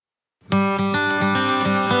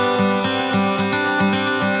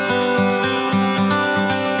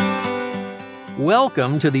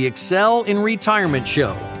Welcome to the Excel in Retirement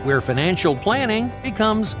Show, where financial planning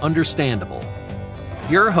becomes understandable.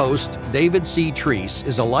 Your host, David C. Treese,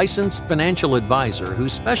 is a licensed financial advisor who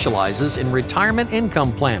specializes in retirement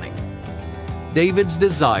income planning. David's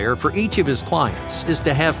desire for each of his clients is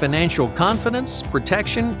to have financial confidence,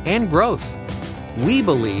 protection, and growth. We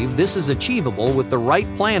believe this is achievable with the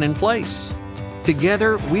right plan in place.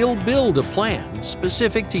 Together, we'll build a plan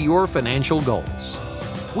specific to your financial goals.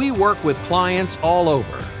 We work with clients all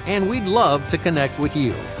over, and we'd love to connect with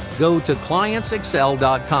you. Go to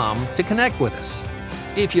clientsexcel.com to connect with us.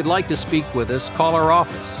 If you'd like to speak with us, call our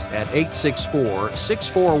office at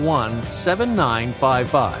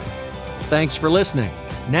 864-641-7955. Thanks for listening.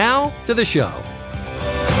 Now to the show.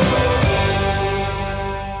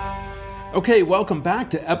 Okay, welcome back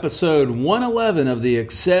to episode 111 of the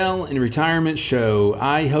Excel in Retirement Show.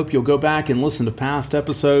 I hope you'll go back and listen to past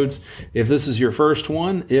episodes if this is your first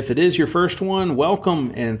one. If it is your first one,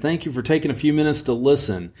 welcome and thank you for taking a few minutes to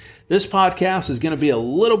listen. This podcast is going to be a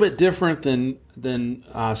little bit different than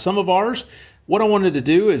some of ours. What I wanted to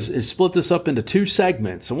do is split this up into two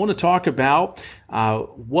segments. I want to talk about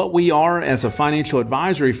what we are as a financial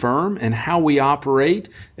advisory firm and how we operate.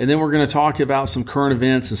 And then we're going to talk about some current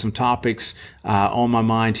events and some topics on my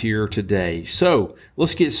mind here today. So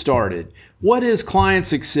let's get started. What is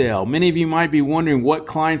Clients Excel? Many of you might be wondering what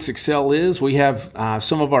Clients Excel is. We have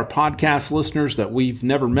some of our podcast listeners that we've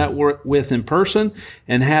never met with in person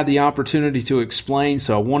and had the opportunity to explain.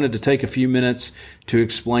 So I wanted to take a few minutes to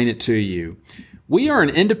explain it to you. We are an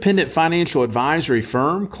independent financial advisory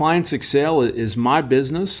firm. Clients Excel is my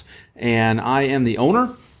business, and I am the owner.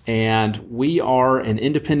 And we are an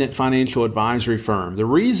independent financial advisory firm. The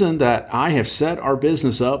reason that I have set our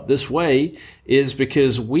business up this way is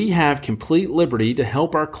because we have complete liberty to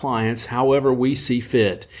help our clients however we see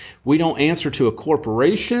fit. We don't answer to a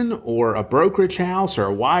corporation or a brokerage house or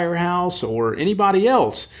a wirehouse or anybody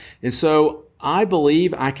else. And so I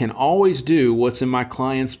believe I can always do what's in my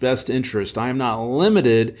client's best interest. I am not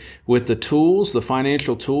limited with the tools, the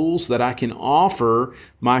financial tools that I can offer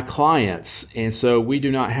my clients. And so we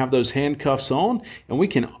do not have those handcuffs on, and we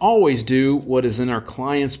can always do what is in our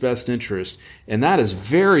client's best interest. And that is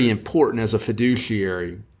very important as a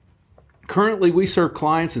fiduciary. Currently, we serve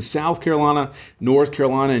clients in South Carolina, North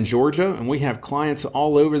Carolina, and Georgia, and we have clients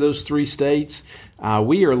all over those three states.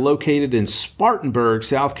 We are located in Spartanburg,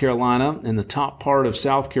 South Carolina, in the top part of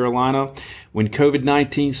South Carolina. When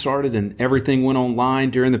COVID-19 started and everything went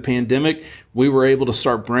online during the pandemic, we were able to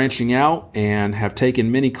start branching out and have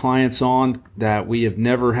taken many clients on that we have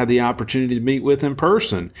never had the opportunity to meet with in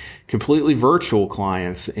person, completely virtual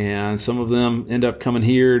clients. And some of them end up coming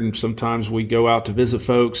here, and sometimes we go out to visit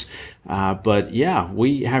folks. But yeah,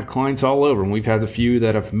 we have clients all over, and we've had a few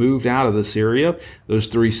that have moved out of this area, those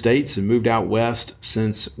three states, and moved out west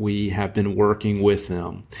since we have been working with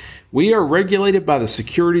them. We are regulated by the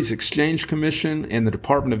Securities Exchange Commission and the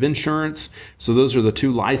Department of Insurance. So those are the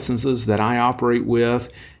two licenses that I operate with,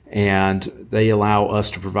 and they allow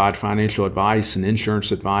us to provide financial advice and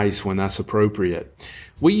insurance advice when that's appropriate.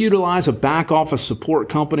 We utilize a back office support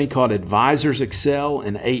company called Advisors Excel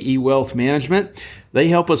and AE Wealth Management. They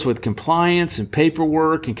help us with compliance and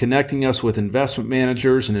paperwork and connecting us with investment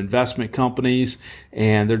managers and investment companies,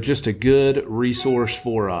 and they're just a good resource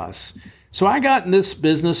for us. So I got in this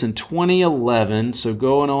business in 2011, so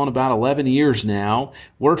going on about 11 years now.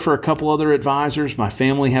 Worked for a couple other advisors. My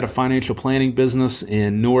family had a financial planning business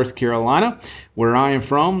in North Carolina, where I am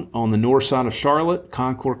from, on the north side of Charlotte,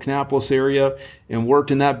 Concord, Kannapolis area, and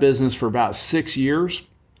worked in that business for about 6 years.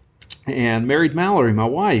 And married Mallory, my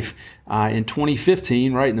wife, in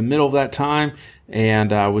 2015, right in the middle of that time,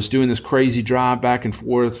 and was doing this crazy drive back and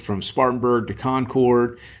forth from Spartanburg to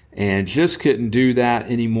Concord, and just couldn't do that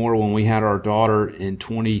anymore when we had our daughter in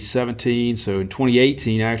 2017. So in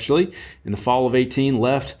 2018, actually, in the fall of 18,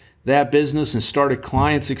 left that business and started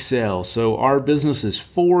Clients Excel. So our business is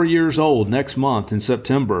 4 years old next month in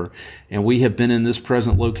September, and we have been in this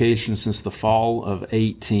present location since the fall of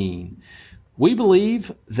 18. We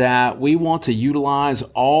believe that we want to utilize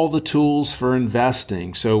all the tools for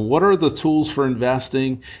investing. So what are the tools for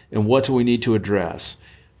investing, and what do we need to address?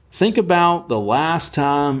 Think about the last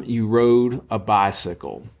time you rode a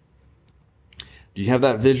bicycle. Do you have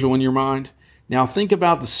that visual in your mind? Now think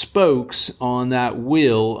about the spokes on that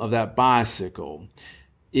wheel of that bicycle.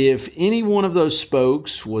 If any one of those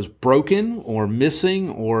spokes was broken or missing,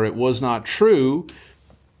 or it was not true,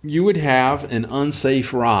 you would have an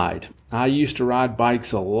unsafe ride. I used to ride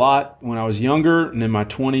bikes a lot when I was younger, and in my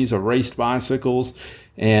 20s I raced bicycles.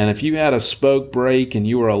 And if you had a spoke break and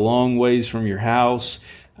you were a long ways from your house,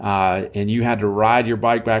 and you had to ride your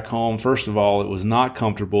bike back home, first of all, it was not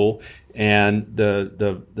comfortable, and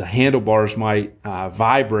the handlebars might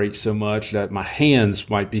vibrate so much that my hands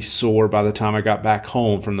might be sore by the time I got back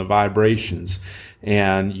home from the vibrations.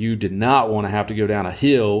 And you did not want to have to go down a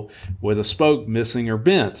hill with a spoke missing or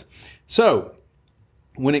bent. So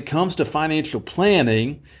when it comes to financial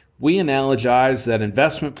planning, we analogize that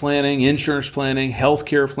investment planning, insurance planning,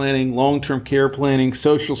 healthcare planning, long-term care planning,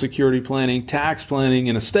 Social Security planning, tax planning,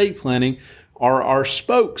 and estate planning are our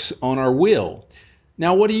spokes on our wheel.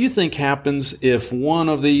 Now, what do you think happens if one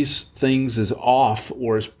of these things is off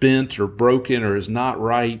or is bent or broken or is not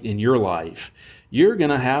right in your life? You're going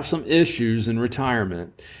to have some issues in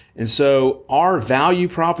retirement. And so our value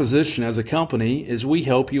proposition as a company is we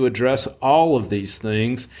help you address all of these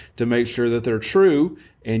things to make sure that they're true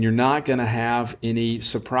and you're not going to have any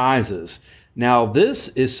surprises. Now, this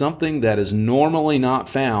is something that is normally not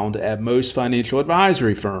found at most financial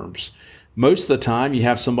advisory firms. Most of the time, you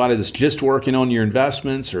have somebody that's just working on your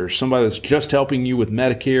investments or somebody that's just helping you with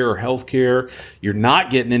Medicare or healthcare. You're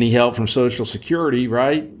not getting any help from Social Security,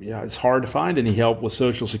 right? Yeah, it's hard to find any help with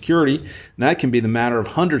Social Security. And that can be the matter of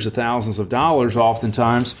hundreds of thousands of dollars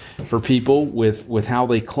oftentimes for people with how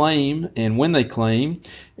they claim and when they claim.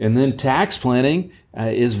 And then tax planning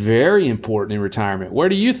is very important in retirement. Where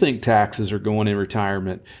do you think taxes are going in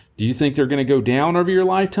retirement? Do you think they're going to go down over your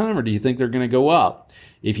lifetime, or do you think they're going to go up?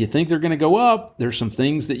 If you think they're going to go up, there's some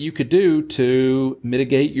things that you could do to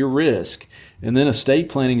mitigate your risk. And then estate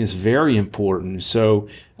planning is very important. So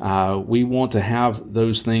we want to have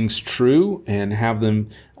those things true and have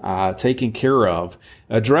them taken care of.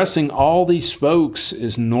 Addressing all these spokes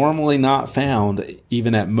is normally not found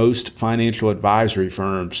even at most financial advisory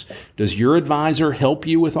firms. Does your advisor help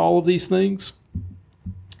you with all of these things?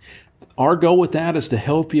 Our goal with that is to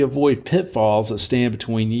help you avoid pitfalls that stand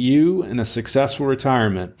between you and a successful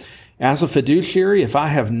retirement. As a fiduciary, if I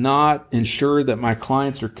have not ensured that my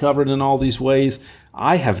clients are covered in all these ways,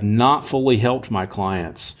 I have not fully helped my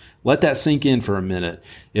clients. Let that sink in for a minute.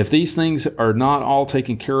 If these things are not all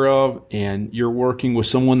taken care of and you're working with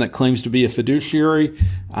someone that claims to be a fiduciary,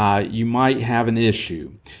 you might have an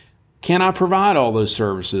issue. Can I provide all those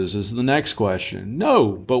services is the next question.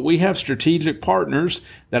 No, but we have strategic partners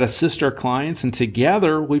that assist our clients, and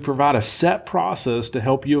together we provide a set process to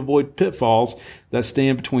help you avoid pitfalls that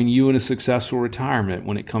stand between you and a successful retirement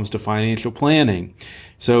when it comes to financial planning.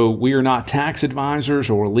 So we are not tax advisors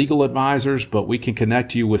or legal advisors, but we can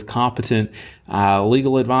connect you with competent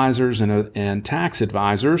legal advisors and tax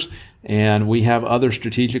advisors. And we have other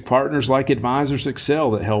strategic partners like Advisors Excel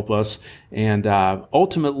that help us. And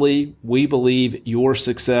ultimately, we believe your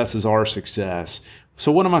success is our success.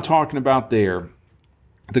 So what am I talking about there?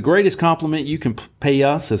 The greatest compliment you can pay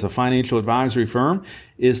us as a financial advisory firm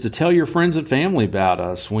is to tell your friends and family about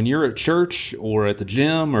us. When you're at church or at the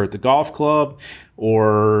gym or at the golf club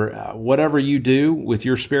or whatever you do with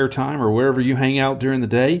your spare time or wherever you hang out during the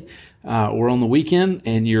day, or on the weekend,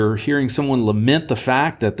 and you're hearing someone lament the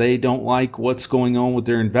fact that they don't like what's going on with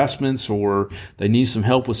their investments or they need some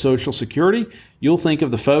help with Social Security, you'll think of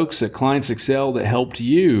the folks at Clients Excel that helped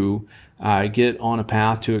you get on a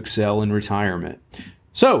path to excel in retirement.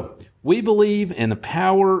 So we believe in the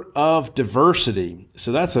power of diversity.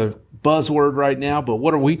 So that's a buzzword right now, but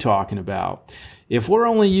what are we talking about? If we're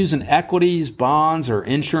only using equities, bonds, or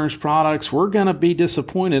insurance products, we're going to be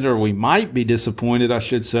disappointed, or we might be disappointed, I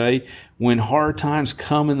should say, when hard times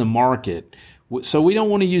come in the market. So we don't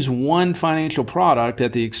want to use one financial product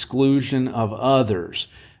at the exclusion of others.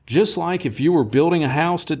 Just like if you were building a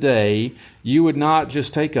house today, you would not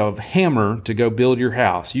just take a hammer to go build your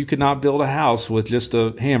house. You could not build a house with just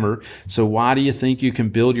a hammer. So why do you think you can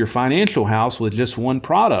build your financial house with just one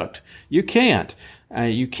product? You can't.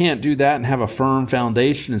 You can't do that and have a firm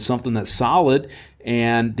foundation and something that's solid.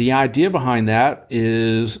 And the idea behind that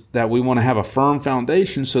is that we want to have a firm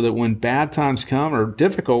foundation so that when bad times come or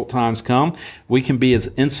difficult times come, we can be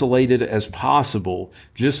as insulated as possible.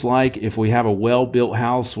 Just like if we have a well-built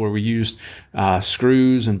house where we use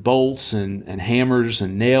screws and bolts and hammers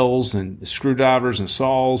and nails and screwdrivers and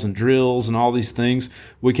saws and drills and all these things,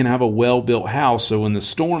 we can have a well-built house so when the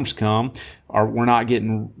storms come, we're not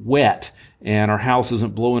getting wet and our house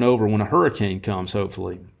isn't blowing over when a hurricane comes,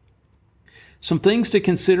 hopefully. Some things to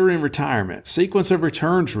consider in retirement. Sequence of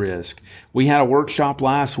returns risk. We had a workshop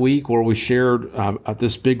last week where we shared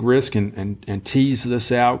this big risk and teased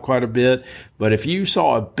this out quite a bit. But if you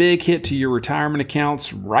saw a big hit to your retirement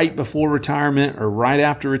accounts right before retirement or right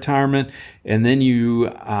after retirement, and then you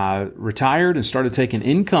retired and started taking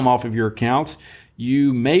income off of your accounts,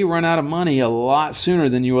 you may run out of money a lot sooner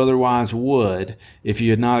than you otherwise would if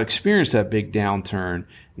you had not experienced that big downturn.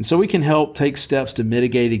 And so we can help take steps to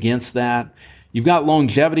mitigate against that. You've got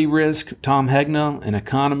longevity risk. Tom Hegna, an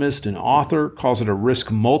economist and author, calls it a risk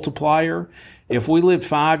multiplier. If we lived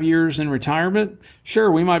 5 years in retirement, sure,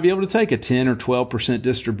 we might be able to take a 10 or 12%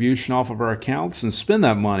 distribution off of our accounts and spend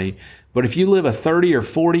that money. But if you live a 30 or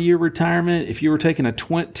 40-year retirement, if you were taking a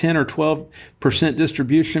 10 or 12%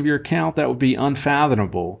 distribution of your account, that would be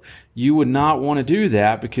unfathomable. You would not want to do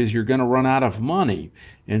that because you're going to run out of money.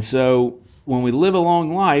 And so when we live a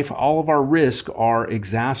long life, all of our risks are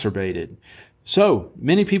exacerbated. So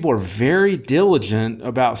many people are very diligent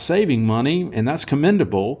about saving money, and that's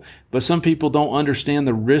commendable, but some people don't understand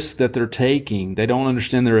the risk that they're taking. They don't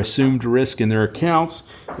understand their assumed risk in their accounts,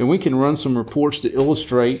 and we can run some reports to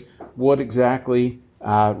illustrate what exactly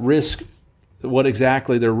their risk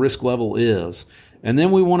level is. And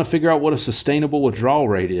then we want to figure out what a sustainable withdrawal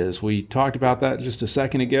rate is. We talked about that just a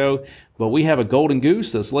second ago, but we have a golden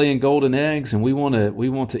goose that's laying golden eggs, and we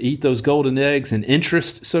want to eat those golden eggs in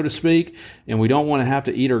interest, so to speak, and we don't want to have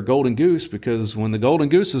to eat our golden goose, because when the golden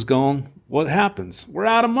goose is gone, what happens? We're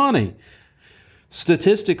out of money.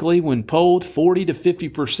 Statistically, when polled, 40 to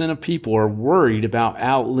 50% of people are worried about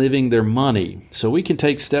outliving their money. So we can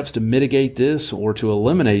take steps to mitigate this or to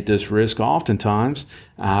eliminate this risk oftentimes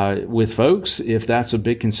with folks if that's a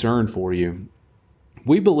big concern for you.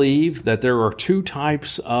 We believe that there are two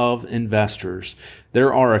types of investors.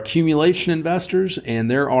 There are accumulation investors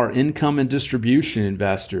and there are income and distribution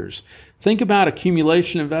investors. Think about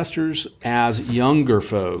accumulation investors as younger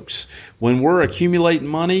folks. When we're accumulating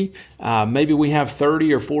money, maybe we have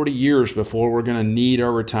 30 or 40 years before we're going to need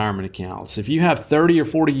our retirement accounts. If you have 30 or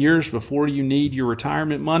 40 years before you need your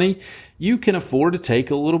retirement money, you can afford to take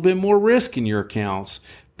a little bit more risk in your accounts.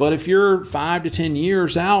 But if you're 5 to 10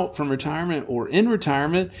 years out from retirement or in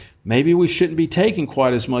retirement, maybe we shouldn't be taking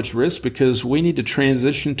quite as much risk because we need to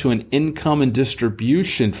transition to an income and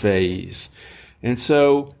distribution phase. And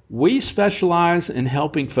so we specialize in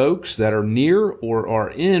helping folks that are near or are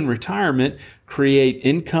in retirement create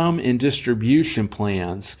income and distribution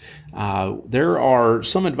plans. There are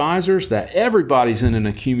some advisors that everybody's in an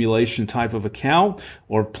accumulation type of account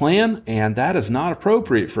or plan, and that is not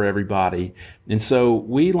appropriate for everybody. And so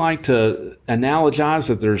we like to analogize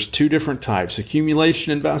that there's two different types,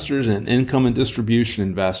 accumulation investors and income and distribution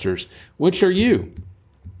investors. Which are you?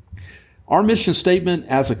 Our mission statement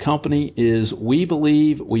as a company is we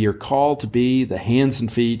believe we are called to be the hands and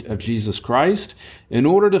feet of Jesus Christ. In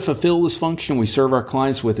order to fulfill this function, we serve our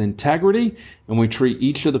clients with integrity, and we treat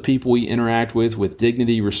each of the people we interact with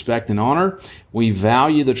dignity, respect, and honor. We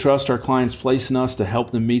value the trust our clients place in us to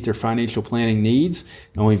help them meet their financial planning needs,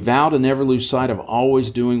 and we vow to never lose sight of always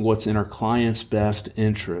doing what's in our clients' best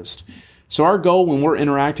interest. So our goal when we're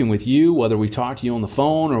interacting with you, whether we talk to you on the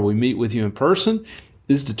phone or we meet with you in person,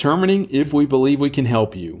 is determining if we believe we can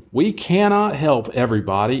help you. We cannot help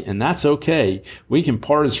everybody, and that's okay. We can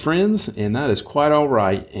part as friends, and that is quite all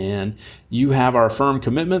right. And you have our firm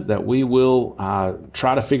commitment that we will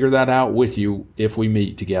try to figure that out with you if we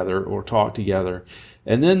meet together or talk together.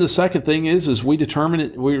 And then the second thing is we're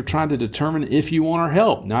trying to determine if you want our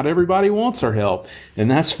help. Not everybody wants our help, and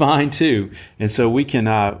that's fine too. And so we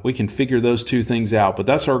can figure those two things out. But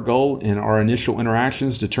that's our goal in our initial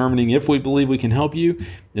interactions, determining if we believe we can help you,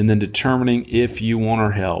 and then determining if you want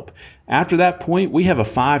our help. After that point, we have a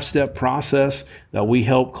 5-step process that we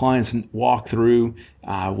help clients walk through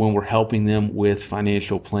when we're helping them with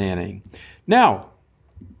financial planning. Now,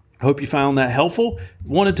 hope you found that helpful.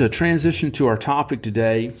 Wanted to transition to our topic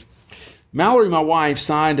today. Mallory, my wife,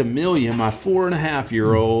 signed Amelia, my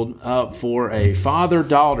 4.5-year-old, up for a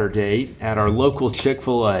father-daughter date at our local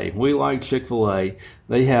Chick-fil-A. We like Chick-fil-A.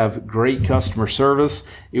 They have great customer service.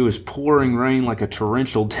 It was pouring rain like a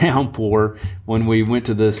torrential downpour when we went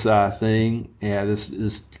to this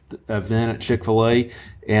this event at Chick-fil-A,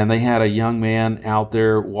 and they had a young man out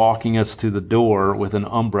there walking us to the door with an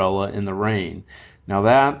umbrella in the rain. Now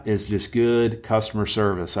that is just good customer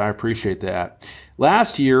service. I appreciate that.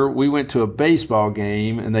 Last year, we went to a baseball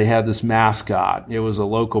game, and they had this mascot. It was a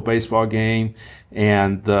local baseball game,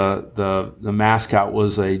 and the mascot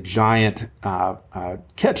was a giant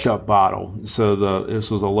ketchup bottle. So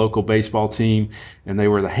this was a local baseball team, and they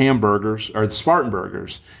were the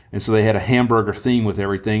Spartanburgers. And so they had a hamburger theme with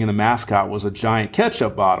everything, and the mascot was a giant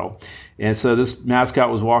ketchup bottle. And so this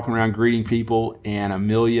mascot was walking around greeting people, and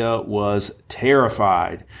Amelia was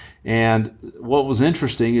terrified. And what was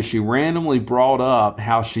interesting is she randomly brought up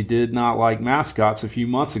how she did not like mascots a few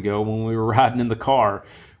months ago when we were riding in the car.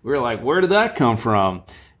 We were like, where did that come from?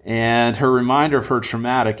 And her reminder of her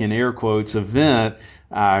traumatic, in air quotes, event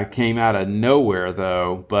came out of nowhere,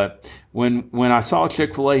 though. But when I saw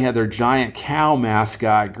Chick-fil-A had their giant cow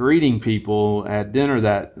mascot greeting people at dinner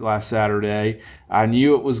that last Saturday, I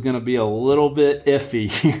knew it was going to be a little bit iffy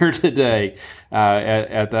here today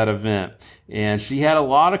at that event. And she had a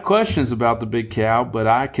lot of questions about the big cow, but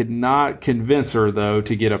I could not convince her, though,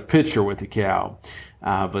 to get a picture with the cow.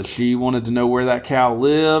 But she wanted to know where that cow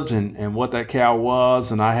lived and what that cow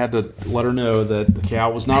was, and I had to let her know that the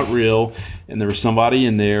cow was not real and there was somebody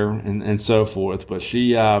in there and so forth. But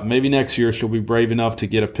she maybe next year she'll be brave enough to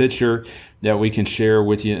get a picture that we can share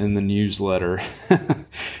with you in the newsletter.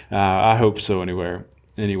 I hope so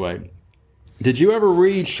anyway. Did you ever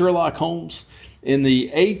read Sherlock Holmes? In the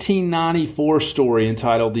 1894 story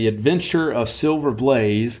entitled The Adventure of Silver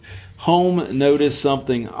Blaze, Holmes noticed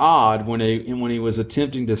something odd when he was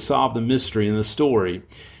attempting to solve the mystery in the story.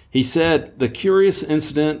 He said the curious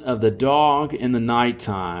incident of the dog in the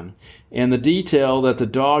nighttime and the detail that the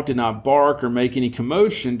dog did not bark or make any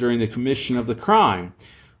commotion during the commission of the crime.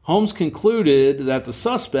 Holmes concluded that the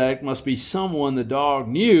suspect must be someone the dog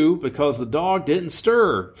knew because the dog didn't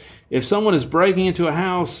stir. If someone is breaking into a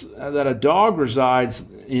house that a dog resides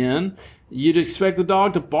in, you'd expect the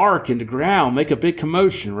dog to bark and to growl, make a big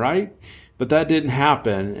commotion, right? But that didn't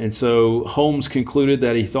happen. And so Holmes concluded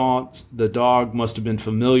that he thought the dog must have been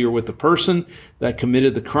familiar with the person that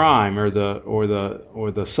committed the crime or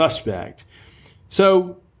the suspect.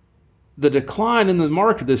 So the decline in the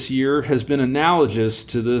market this year has been analogous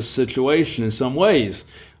to this situation in some ways.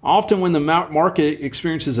 Often when the market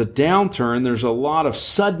experiences a downturn, there's a lot of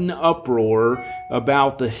sudden uproar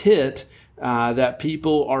about the hit that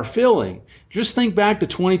people are feeling. Just think back to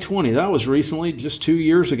 2020. That was recently, just 2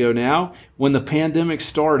 years ago now, when the pandemic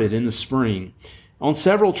started in the spring. On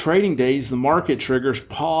several trading days, the market triggers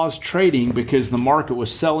paused trading because the market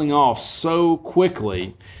was selling off so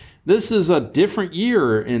quickly. This is a different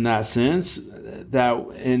year in that sense,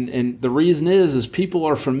 and the reason is people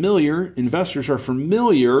are familiar, investors are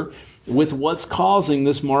familiar with what's causing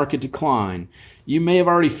this market decline. You may have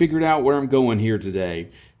already figured out where I'm going here today.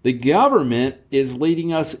 The government is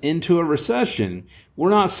leading us into a recession. We're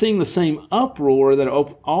not seeing the same uproar that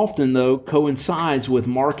often, though, coincides with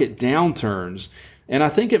market downturns. And I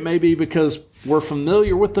think it may be because we're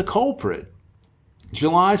familiar with the culprit.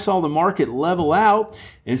 July saw the market level out,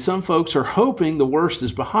 and some folks are hoping the worst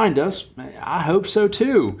is behind us. I hope so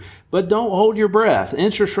too. But don't hold your breath.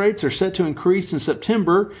 Interest rates are set to increase in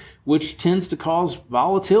September, which tends to cause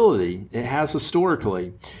volatility. It has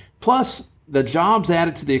historically. Plus, the jobs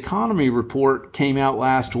added to the economy report came out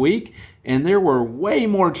last week, and there were way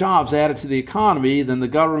more jobs added to the economy than the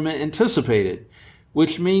government anticipated,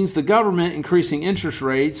 which means the government increasing interest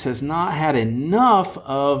rates has not had enough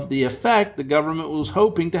of the effect the government was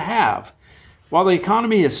hoping to have. While the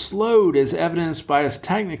economy has slowed as evidenced by us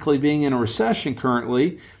technically being in a recession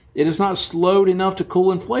currently, it has not slowed enough to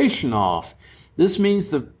cool inflation off. This means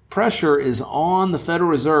the pressure is on the Federal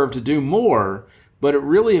Reserve to do more, but it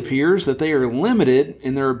really appears that they are limited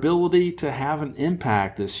in their ability to have an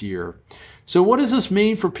impact this year. So what does this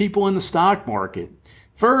mean for people in the stock market?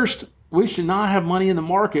 First, we should not have money in the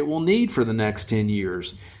market we'll need for the next 10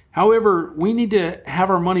 years. However, we need to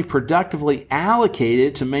have our money productively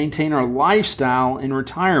allocated to maintain our lifestyle in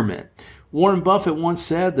retirement. Warren Buffett once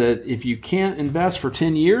said that if you can't invest for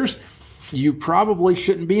 10 years, you probably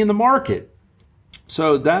shouldn't be in the market.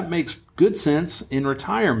 So that makes good sense in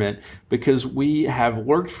retirement because we have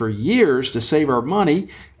worked for years to save our money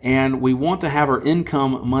and we want to have our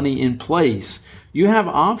income money in place. You have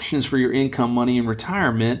options for your income money in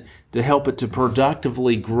retirement to help it to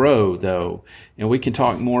productively grow, though, and we can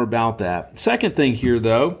talk more about that. Second thing here,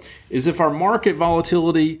 though, is if our market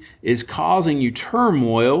volatility is causing you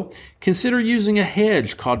turmoil, consider using a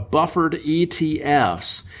hedge called buffered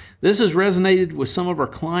ETFs. This has resonated with some of our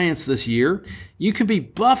clients this year. You can be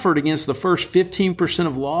buffered against the first 15%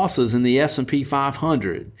 of losses in the S&P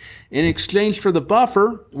 500. In exchange for the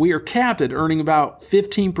buffer, we are capped at earning about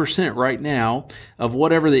 15% right now of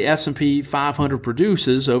whatever the S&P 500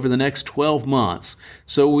 produces over the next 12 months.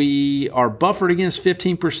 So we are buffered against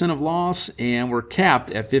 15% of loss and we're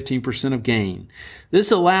capped at 15% of gain.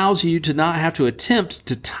 This allows you to not have to attempt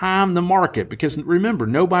to time the market because remember,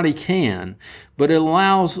 nobody can, but it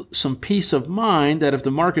allows some peace of mind that if the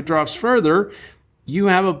market drops further, you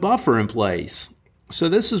have a buffer in place. So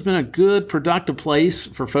this has been a good, productive place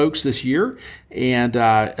for folks this year and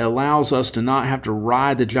allows us to not have to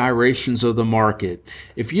ride the gyrations of the market.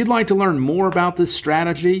 If you'd like to learn more about this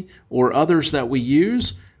strategy or others that we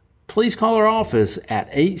use, please call our office at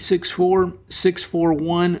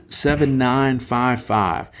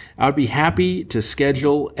 864-641-7955. I would be happy to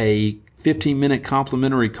schedule a 15-minute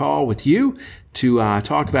complimentary call with you to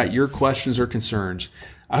talk about your questions or concerns.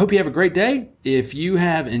 I hope you have a great day. If you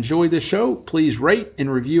have enjoyed this show, please rate and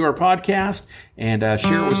review our podcast and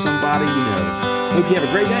share it with somebody you know. Hope you have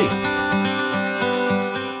a great day.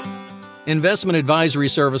 Investment advisory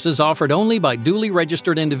services offered only by duly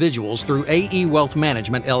registered individuals through AE Wealth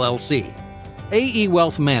Management, LLC. AE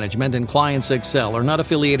Wealth Management and Clients Excel are not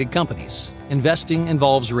affiliated companies. Investing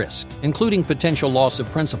involves risk, including potential loss of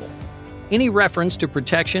principal. Any reference to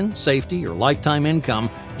protection, safety, or lifetime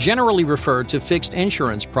income generally refer to fixed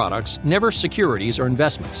insurance products, never securities or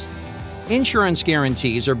investments. Insurance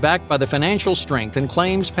guarantees are backed by the financial strength and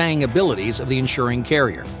claims-paying abilities of the insuring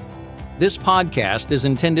carrier. This podcast is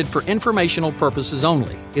intended for informational purposes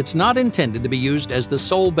only. It's not intended to be used as the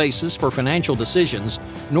sole basis for financial decisions,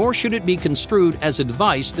 nor should it be construed as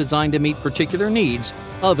advice designed to meet particular needs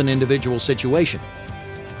of an individual situation.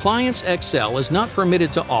 Clients Excel is not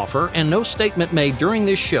permitted to offer, and no statement made during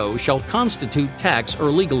this show shall constitute tax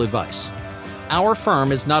or legal advice. Our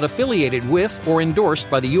firm is not affiliated with or endorsed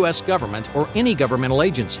by the U.S. government or any governmental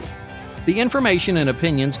agency. The information and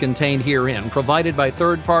opinions contained herein provided by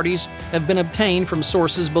third parties have been obtained from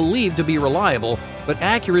sources believed to be reliable, but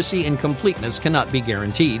accuracy and completeness cannot be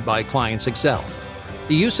guaranteed by Clients Excel.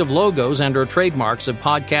 The use of logos and/or trademarks of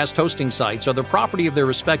podcast hosting sites are the property of their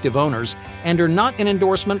respective owners and are not an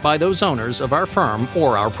endorsement by those owners of our firm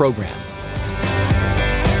or our program.